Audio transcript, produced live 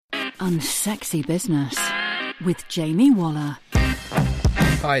Unsexy Business with Jamie Waller.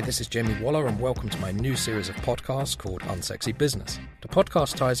 Hi, this is Jamie Waller and welcome to my new series of podcasts called Unsexy Business. The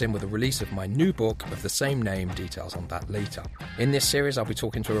podcast ties in with the release of my new book of the same name, details on that later. In this series I'll be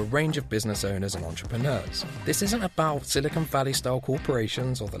talking to a range of business owners and entrepreneurs. This isn't about Silicon Valley style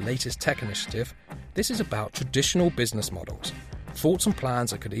corporations or the latest tech initiative. This is about traditional business models. Thoughts and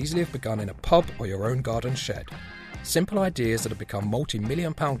plans that could easily have begun in a pub or your own garden shed. Simple ideas that have become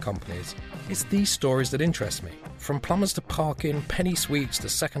multi-million pound companies. It's these stories that interest me. From plumbers to parking, penny sweets to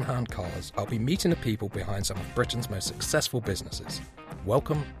second-hand cars, I'll be meeting the people behind some of Britain's most successful businesses.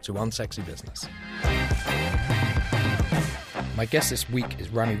 Welcome to Unsexy Business. My guest this week is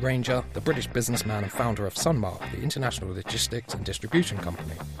Rami Ranger, the British businessman and founder of Sunmark, the international logistics and distribution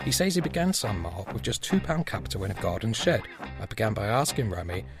company. He says he began Sunmark with just £2 capital in a garden shed. I began by asking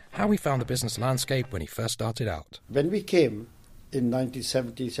Rami how he found the business landscape when he first started out. When we came in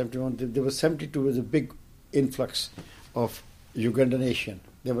 1970, 71, there was 72 was a big influx of Ugandan Asian.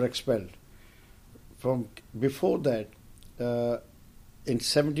 They were expelled. From before that, in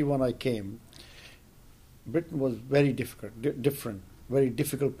 71 I came. Britain was very different, very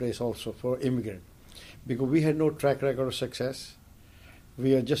difficult place also for immigrant, because we had no track record of success.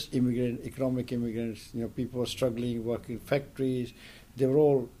 We are just economic immigrants. People were struggling, working factories. They were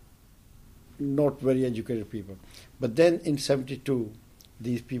all not very educated people. But then in 72,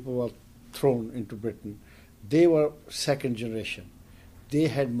 these people were thrown into Britain. They were second generation. They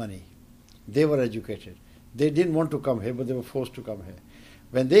had money. They were educated. They didn't want to come here, but they were forced to come here.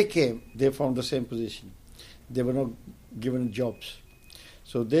 When they came, they found the same position. They were not given jobs.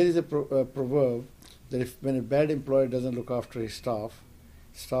 So there is a proverb that when a bad employer doesn't look after his staff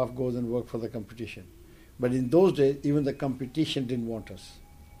goes and work for the competition. But in those days, even the competition didn't want us.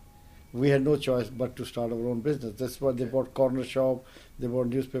 We had no choice but to start our own business. That's why they bought corner shop, they bought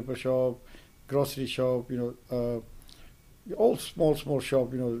newspaper shop, grocery shop, all small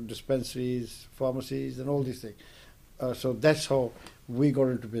shop, dispensaries, pharmacies, and all these things. So that's how we got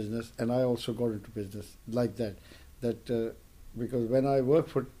into business, and I also got into business like that. Because when I worked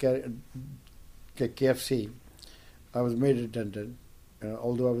for KFC, I was made redundant,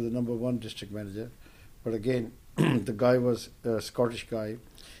 although I was the number one district manager. But again, the guy was a Scottish guy.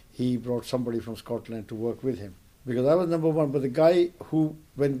 He brought somebody from Scotland to work with him. Because I was number one, but the guy who,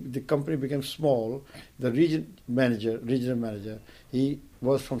 when the company became small, the regional manager, he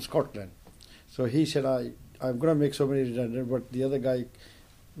was from Scotland. So he said, I'm going to make so many redundant, but the other guy,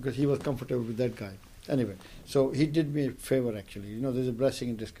 because he was comfortable with that guy. Anyway, so he did me a favor actually. There's a blessing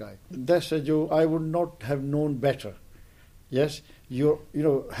in disguise. That's Joe, I would not have known better. Yes, your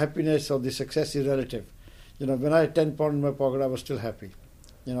happiness or the success is relative. When I had £10 in my pocket, I was still happy.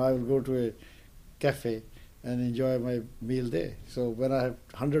 I would go to a cafe and enjoy my meal there. So when I have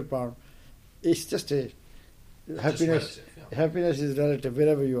 £100, it's just a happiness. Happiness is relative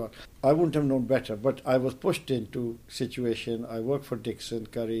wherever you are. I wouldn't have known better, but I was pushed into situation. I worked for Dixon,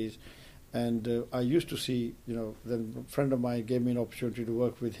 Curry's, and I used to see, then a friend of mine gave me an opportunity to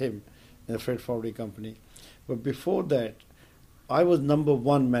work with him in a freight forwarding company. But before that, I was number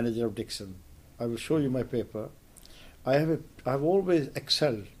one manager of Dixon. I will show you my paper. I've always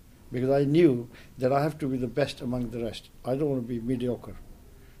excelled because I knew that I have to be the best among the rest. I don't want to be mediocre.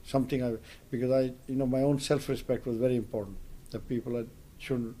 Because my own self-respect was very important. That people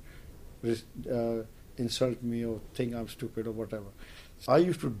shouldn't insult me or think I'm stupid or whatever. So I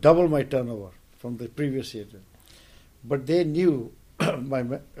used to double my turnover from the previous year. But they knew,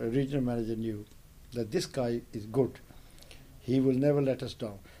 my regional manager knew, that this guy is good. He will never let us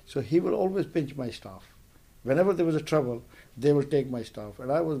down. So he will always pinch my staff. Whenever there was a trouble, they will take my staff.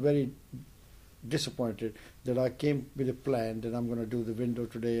 And I was very disappointed that I came with a plan that I'm going to do the window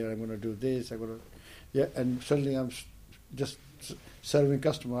today, and I'm going to do this, and suddenly I'm just serving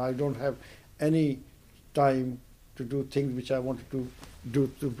customer. I don't have any time to do things which I wanted to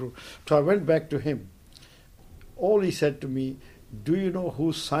do to improve. So I went back to him. All he said to me, do you know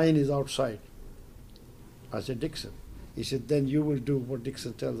whose sign is outside? I said, Dixon. He said, then you will do what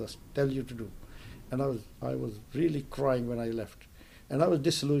Dixon tell you to do. And I was really crying when I left. And I was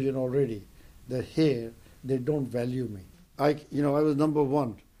disillusioned already that here they don't value me. I was number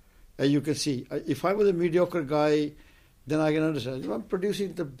one. As you can see, if I was a mediocre guy, then I can understand. If I'm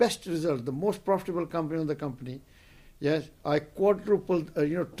producing the best result, the most profitable company in the company, yes, I quadrupled,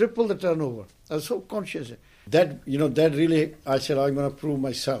 triple the turnover. I was so conscious. That really, I said, I'm going to prove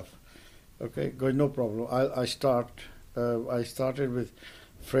myself. Okay, good, no problem. I started with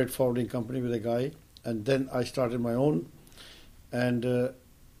freight forwarding company with a guy, and then I started my own, and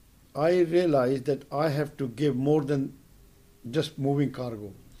I realized that I have to give more than just moving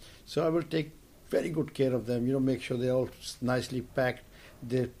cargo. So I will take very good care of them, make sure they're all nicely packed.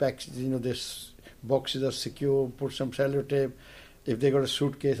 Their packs, their boxes are secure, put some sellotape. If they got a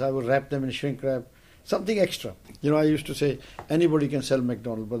suitcase, I will wrap them in shrink wrap. Something extra. I used to say, anybody can sell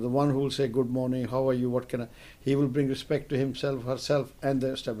McDonald's, but the one who will say, good morning, how are you, what can I, he will bring respect to himself, herself, and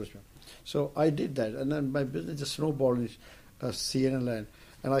the establishment. So I did that, and then my business just snowballed in CNN land.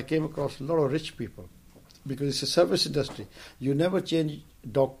 And I came across a lot of rich people, because it's a service industry. You never change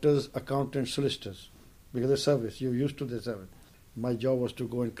doctors, accountants, solicitors, because they're service. You're used to the service. My job was to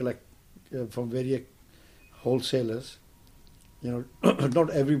go and collect from various wholesalers. Not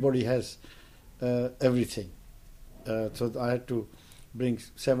everybody has everything. So I had to bring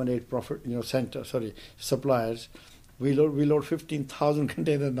 7-8 suppliers. We load 15,000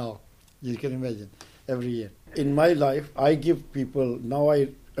 containers now. You can imagine, every year. In my life, I give people, now I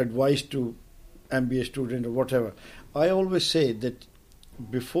advise to MBA student or whatever. I always say that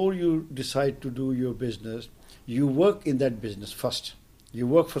before you decide to do your business, you work in that business first. You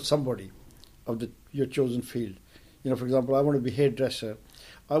work for somebody of your chosen field. For example, I want to be hairdresser.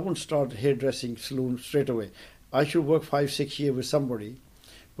 I won't start a hairdressing salon straight away. I should work 5-6 years with somebody,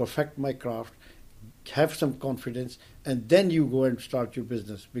 perfect my craft, have some confidence, and then you go and start your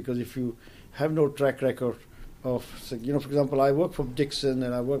business. Because if you have no track record of, for example, I work for Dixon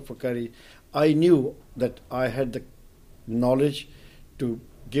and I work for Curry, I knew that I had the knowledge to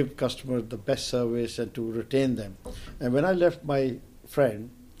give customers the best service and to retain them. And when I left my friend,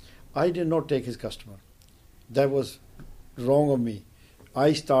 I did not take his customer. That was wrong of me.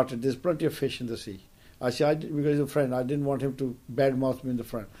 I started, there's plenty of fish in the sea. I said, because he's a friend, I didn't want him to badmouth me in the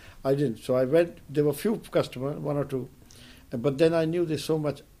front. I didn't. So I went, there were few customers, 1 or 2. But then I knew there's so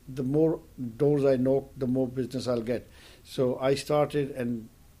much, the more doors I knock, the more business I'll get. So I started, and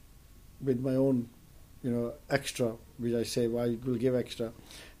with my own, extra, which I say, I will give extra.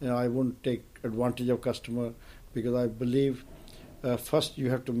 I won't take advantage of customer, because I believe first you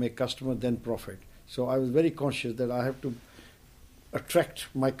have to make customer, then profit. So I was very conscious that I have to attract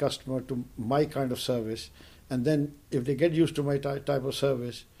my customer to my kind of service, and then if they get used to my type of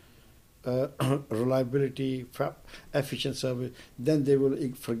service, reliability, efficient service, then they will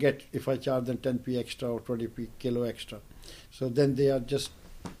forget if I charge them 10p extra or 20p kilo extra. So then they are just,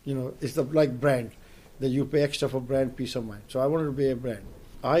 it's like brand, that you pay extra for brand, peace of mind. So I wanted to be a brand.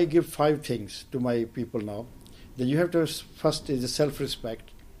 I give 5 things to my people now. Then you have to, first is the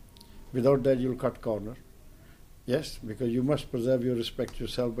self-respect. Without that, you'll cut corner. Yes, because you must preserve your respect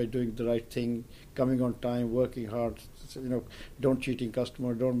yourself by doing the right thing, coming on time, working hard, don't cheating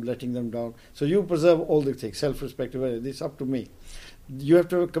customer, don't letting them down. So you preserve all the things, self-respect, it's up to me. You have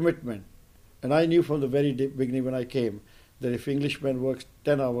to have a commitment. And I knew from the very beginning when I came that if Englishman works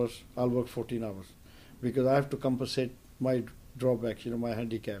 10 hours, I'll work 14 hours. Because I have to compensate my drawbacks, my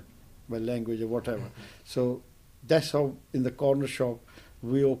handicap, my language or whatever. So that's how in the corner shop,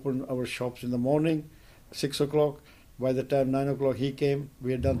 we open our shops in the morning, 6 o'clock. By the time 9 o'clock he came,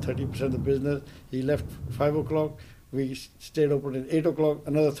 we had done 30% of the business. He left 5 o'clock. We stayed open at 8 o'clock,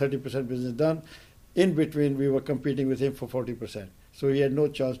 another 30% business done. In between, we were competing with him for 40%. So he had no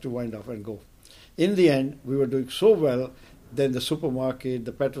chance to wind up and go. In the end, we were doing so well, then the supermarket,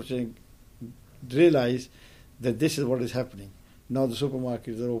 the petrol station realized that this is what is happening. Now the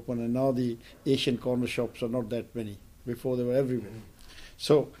supermarkets are open, and now the Asian corner shops are not that many. Before they were everywhere.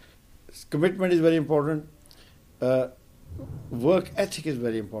 So commitment is very important. Work ethic is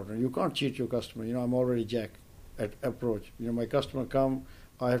very important. You can't cheat your customer. I'm already Jack at approach. My customer come,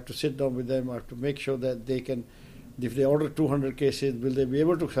 I have to sit down with them. I have to make sure that they can, if they order 200 cases, will they be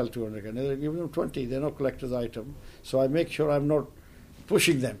able to sell 200? And I give them 20. They're not collector's item. So I make sure I'm not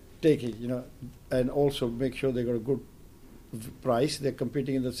pushing them, taking, and also make sure they got a good price. They're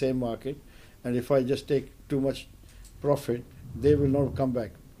competing in the same market. And if I just take too much profit, they will not come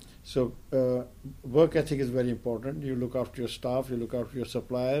back. So work ethic is very important. You look after your staff, you look after your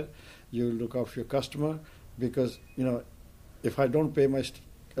supplier, you look after your customer, because if I don't pay my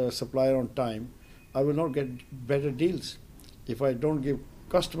supplier on time, I will not get better deals. If I don't give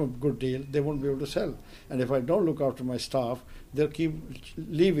customer good deal, they won't be able to sell. And if I don't look after my staff, they'll keep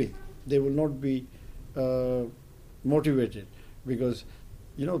leaving. They will not be motivated, because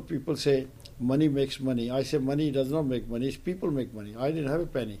people say money makes money. I say money does not make money. It's people make money. I didn't have a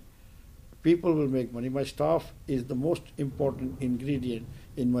penny. People will make money. My staff is the most important ingredient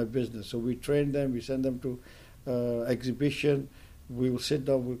in my business. So we train them, we send them to exhibition, we will sit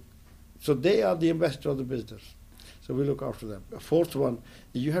down with. So they are the ambassador of the business. So we look after them. Fourth one,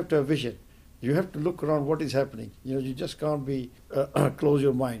 you have to have vision. You have to look around what is happening. You just can't be close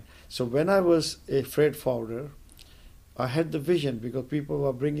your mind. So when I was a freight forwarder, I had the vision because people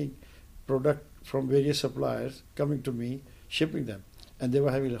were bringing product from various suppliers, coming to me, shipping them. And they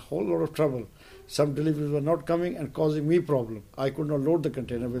were having a whole lot of trouble. Some deliveries were not coming and causing me problem. I could not load the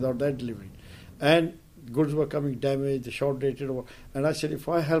container without that delivery. And goods were coming damaged, short-dated. And I said, if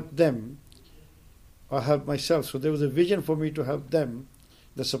I help them, I help myself. So there was a vision for me to help them,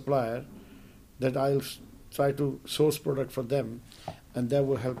 the supplier, that I'll try to source product for them, and that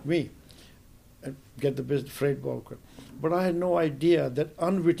will help me and get the business freight broker. But I had no idea that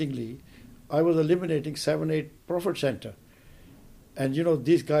unwittingly I was eliminating 7-8 profit center. And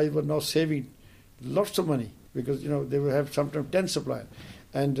these guys were now saving lots of money because they will have sometimes 10 suppliers.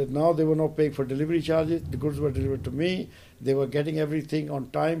 And now they were not paying for delivery charges. The goods were delivered to me. They were getting everything on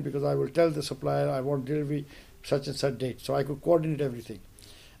time because I will tell the supplier I want delivery such and such date. So I could coordinate everything.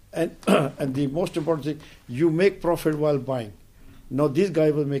 And and the most important thing, you make profit while buying. Now these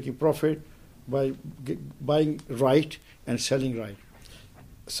guys were making profit by buying right and selling right.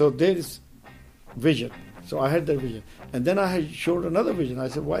 So there is vision. So I had that vision. And then I had showed another vision. I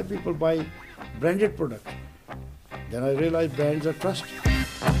said, why people buy branded product? Then I realized brands are trust.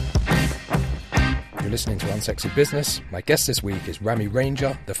 You're listening to Unsexy Business. My guest this week is Rami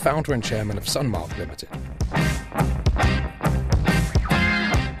Ranger, the founder and chairman of Sunmark Limited.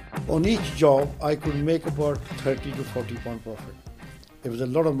 On each job, I could make about 30 to 40 pound profit. It was a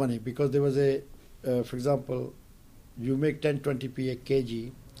lot of money because there was for example, you make 10, 20p a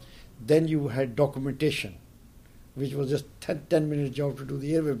kg, then you had documentation, which was just 10 minute job to do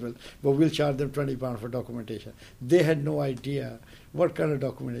the airway bill, but we'll charge them 20 pounds for documentation. They had no idea what kind of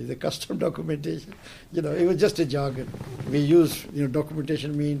documentation, the custom documentation, it was just a jargon. We use,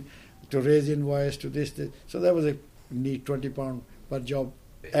 documentation mean to raise invoice, to this. So that was a neat 20 pound per job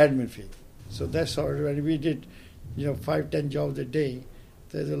admin fee. So that's how when we did, 5-10 jobs a day,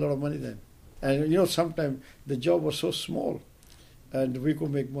 there's a lot of money then. And sometimes the job was so small and we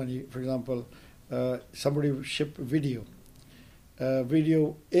could make money. For example, somebody will ship video.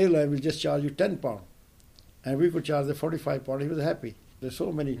 Video airline will just charge you £10 and we could charge the £45. He was happy. There's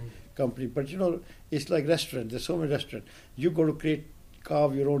so many companies, but it's like restaurant. There's so many restaurants. You got to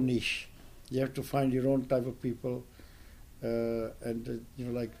carve your own niche. You have to find your own type of people.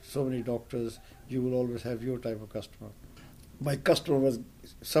 Like so many doctors, you will always have your type of customer. My customer was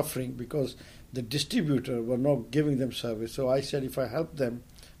suffering because the distributor were not giving them service. So I said, if I help them,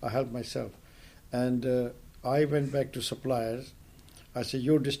 I help myself. And I went back to suppliers. I said,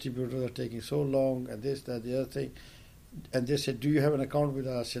 your distributors are taking so long, and this, that, the other thing. And they said, do you have an account with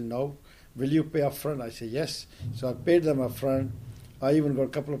us? I said, no. Will you pay up front? I said, yes. So I paid them up front. I even got a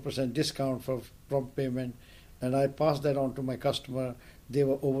couple of % discount for prompt payment. And I passed that on to my customer. They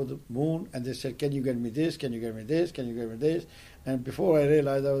were over the moon, and they said, can you get me this? Can you get me this? Can you get me this? And before I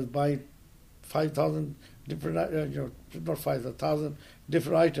realized, I was buying 5,000 different, not 5,000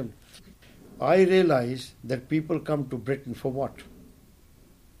 different items. I realized that people come to Britain for what?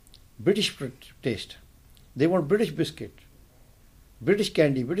 British taste. They want British biscuit, British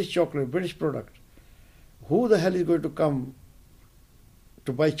candy, British chocolate, British product. Who the hell is going to come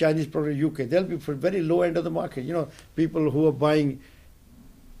to buy Chinese product in UK? They'll be for very low end of the market. People who are buying.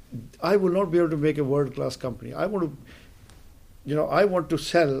 I will not be able to make a world-class company. I want to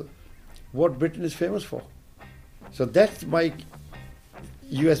sell what Britain is famous for. So that's my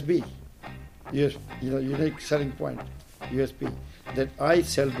USB. Unique selling point, USP, that I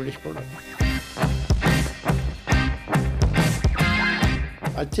sell British product.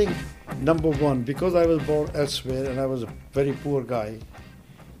 I think, number one, because I was born elsewhere and I was a very poor guy,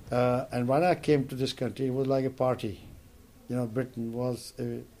 and when I came to this country, it was like a party. Britain was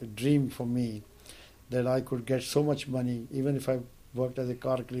a dream for me that I could get so much money, even if I worked as a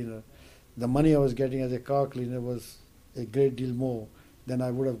car cleaner. The money I was getting as a car cleaner was a great deal more than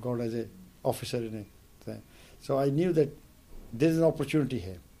I would have got as an officer in a thing. So I knew that there's an opportunity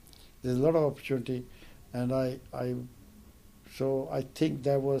here. There's a lot of opportunity, and so I think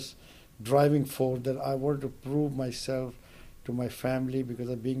that was driving force, that I wanted to prove myself to my family, because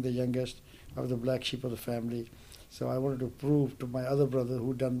of being the youngest, I was the black sheep of the family. So I wanted to prove to my other brother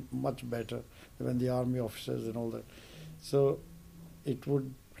who done much better than the army officers and all that. So it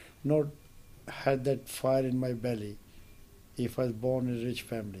would not have that fire in my belly if I was born in a rich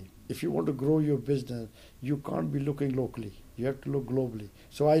family. If you want to grow your business, you can't be looking locally. You have to look globally.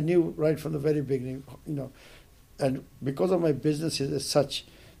 So I knew right from the very beginning, and because of my business is as such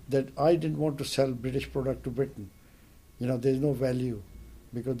that I didn't want to sell British product to Britain. There's no value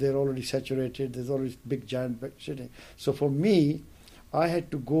because they're already saturated. There's always big giant sitting. So for me, I had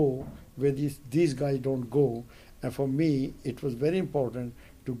to go where these guys don't go. And for me, it was very important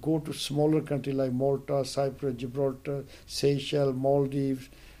to to go to smaller countries like Malta, Cyprus, Gibraltar, Seychelles, Maldives,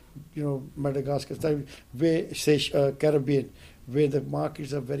 Madagascar, Caribbean, where the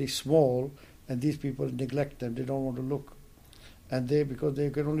markets are very small and these people neglect them. They don't want to look. And because they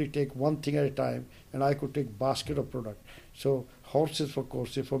can only take one thing at a time, and I could take basket of product. So horses for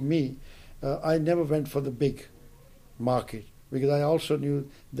courses. For me, I never went for the big market because I also knew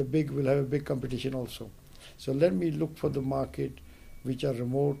the big will have a big competition also. So let me look for the market which are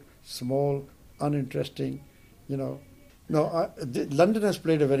remote, small, uninteresting, London has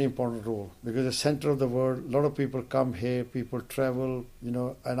played a very important role because the center of the world, a lot of people come here, people travel,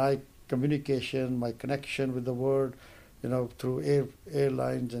 and communication, my connection with the world, through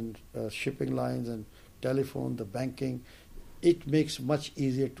airlines and shipping lines and telephone, the banking, it makes much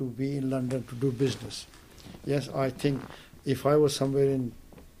easier to be in London to do business. Yes, I think if I was somewhere in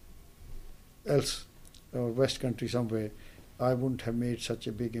else, West Country somewhere, I wouldn't have made such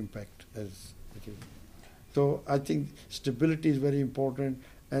a big impact as it is. So I think stability is very important,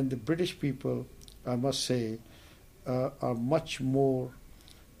 and the British people, I must say, are much more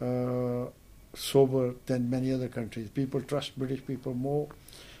sober than many other countries. People trust British people more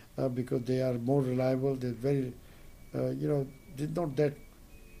because they are more reliable. They're very, there's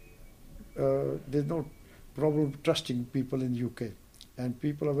no problem trusting people in UK, and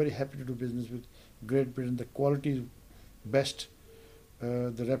people are very happy to do business with Great Britain. The quality is best,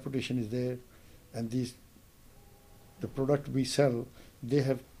 the reputation is there, and the product we sell, they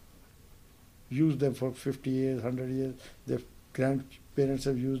have used them for 50 years, 100 years. Their grandparents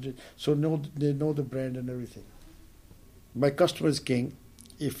have used it, so they know the brand and everything. My customer is king.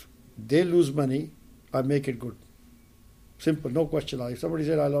 If they lose money, I make it good. Simple, no question. If somebody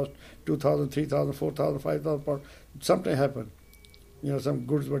said I lost 2,000, 3,000, 4,000, 5,000 pounds, something happened. Some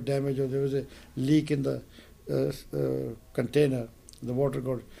goods were damaged or there was a leak in the container, the water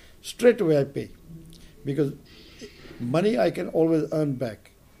got. Straight away I pay. Because money I can always earn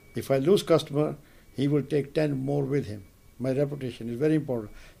back. If I lose customer, he will take 10 more with him. My reputation is very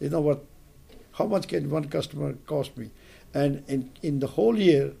important. How much can one customer cost me? And in the whole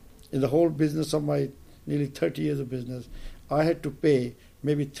year, in the whole business of my nearly 30 years of business, I had to pay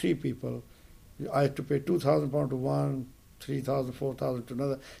maybe 3 people. I had to pay £2,000 to one, 3,000, 4,000 to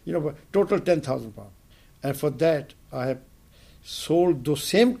another, but total £10,000. And for that, I have sold those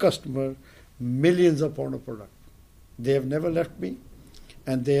same customers millions of pounds of product. They have never left me,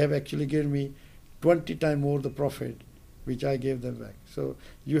 and they have actually given me 20 times more the profit which I gave them back. So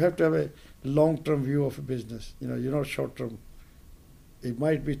you have to have a long-term view of a business. You're not short-term. It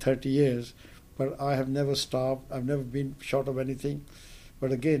might be 30 years, but I have never stopped. I've never been short of anything.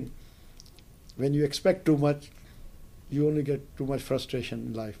 But again, when you expect too much, you only get too much frustration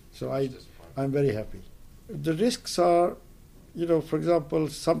in life. So I'm very happy. The risks are, for example,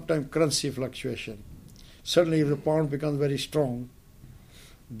 sometimes currency fluctuation. Certainly if the pound becomes very strong,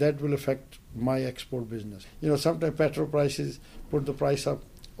 that will affect my export business. Sometimes petrol prices put the price up,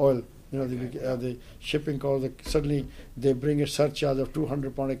 oil, the shipping cost, suddenly they bring a surcharge of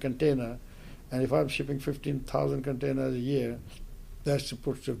 £200 a container, and if I'm shipping 15,000 containers a year, that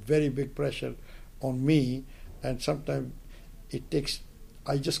puts a very big pressure on me, and sometimes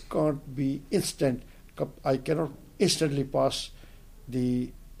I just can't be instant. I cannot instantly pass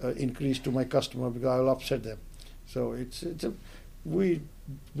the increase to my customer because I will upset them. So we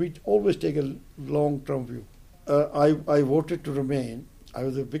always take a long-term view. I voted to remain. I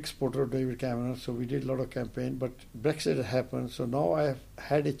was a big supporter of David Cameron, so we did a lot of campaign, but Brexit happened, so now I have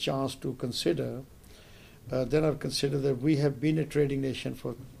had a chance to consider. Then I've considered that we have been a trading nation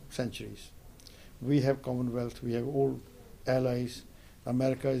for centuries. We have Commonwealth, we have old allies.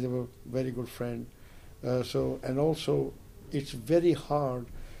 America is a very good friend. And also it's very hard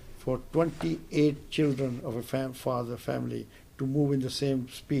for 28 children of a family to move in the same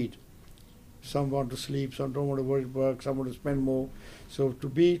speed. Some want to sleep, some don't want to work, some want to spend more. So to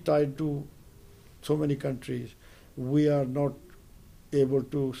be tied to so many countries, we are not able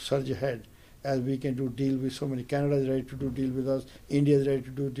to surge ahead as we can do deal with so many. Canada is ready to do deal with us, India is ready to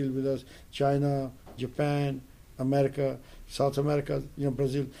do deal with us, China, Japan, America, South America,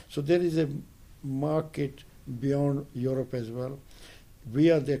 Brazil. So there is a market beyond Europe as well.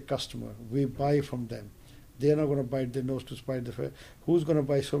 We are their customer. We buy from them. They're not going to bite their nose to spite the fair. Who's going to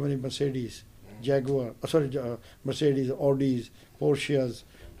buy so many Mercedes, Mercedes, Audis, Porsches,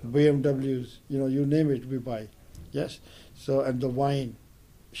 BMWs, you name it, we buy. Yes? So, and the wine,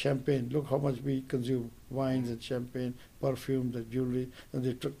 champagne, look how much we consume, wines and champagne, perfume, the jewelry, and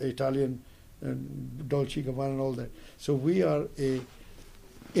the Italian Dolce Gabbana and all that. So we are a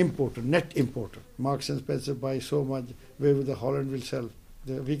importer, net importer. Marks and Spencer buy so much, where the Holland will sell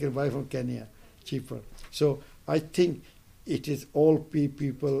We can buy from Kenya cheaper. So I think it is all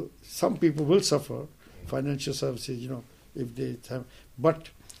people. Some people will suffer, financial services, if they have. But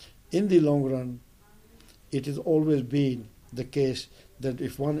in the long run, it has always been the case that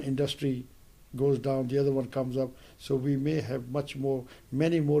if one industry goes down, the other one comes up. So we may have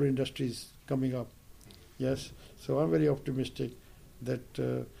many more industries coming up. Yes. So I'm very optimistic that,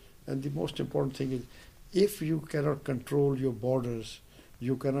 and the most important thing is, if you cannot control your borders,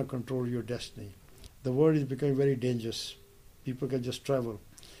 you cannot control your destiny. The world is becoming very dangerous. People can just travel.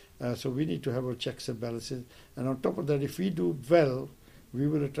 So we need to have our checks and balances. And on top of that, if we do well, we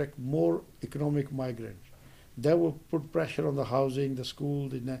will attract more economic migrants. That will put pressure on the housing, the school,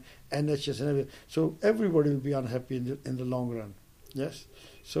 the NHS and everything. So everybody will be unhappy in the long run. Yes?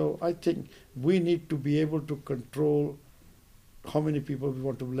 So I think we need to be able to control how many people we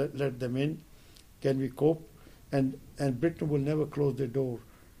want to let them in. Can we cope? And Britain will never close their door.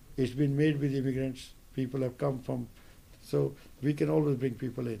 It's been made with immigrants. People have come from... So we can always bring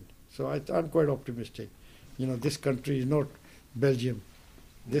people in. So I'm quite optimistic. This country is not Belgium.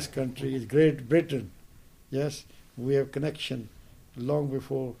 This country is Great Britain. Yes, we have connection long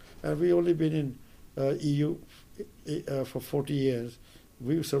before. And we've only been in EU for 40 years.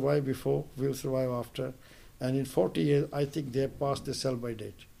 We've survived before, we'll survive after. And in 40 years, I think they're past the sell-by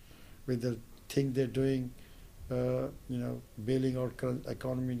date with the thing they're doing, bailing out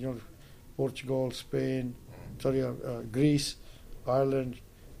economy, Portugal, Spain, Greece, Ireland.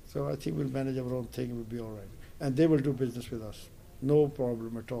 So I think we'll manage our own thing, we'll be all right. And they will do business with us. No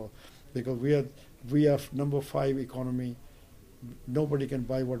problem at all. Because we are number 5 economy. Nobody can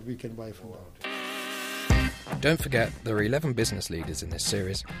buy what we can buy from them. Don't forget, there are 11 business leaders in this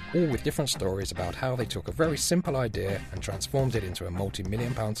series, all with different stories about how they took a very simple idea and transformed it into a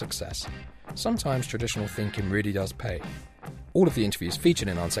multi-million-pound success. Sometimes traditional thinking really does pay. All of the interviews featured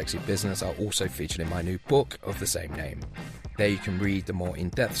in Unsexy Business are also featured in my new book of the same name. There you can read the more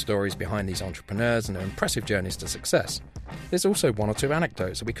in-depth stories behind these entrepreneurs and their impressive journeys to success. There's also 1 or 2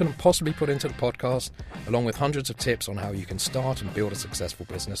 anecdotes that we couldn't possibly put into the podcast, along with hundreds of tips on how you can start and build a successful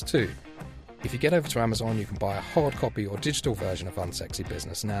business too. If you get over to Amazon, you can buy a hard copy or digital version of Unsexy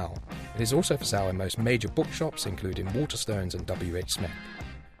Business now. It is also for sale in most major bookshops, including Waterstones and WH Smith.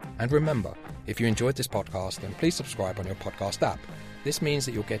 And remember, if you enjoyed this podcast, then please subscribe on your podcast app. This means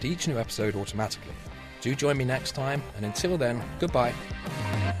that you'll get each new episode automatically. Do join me next time, and until then, goodbye.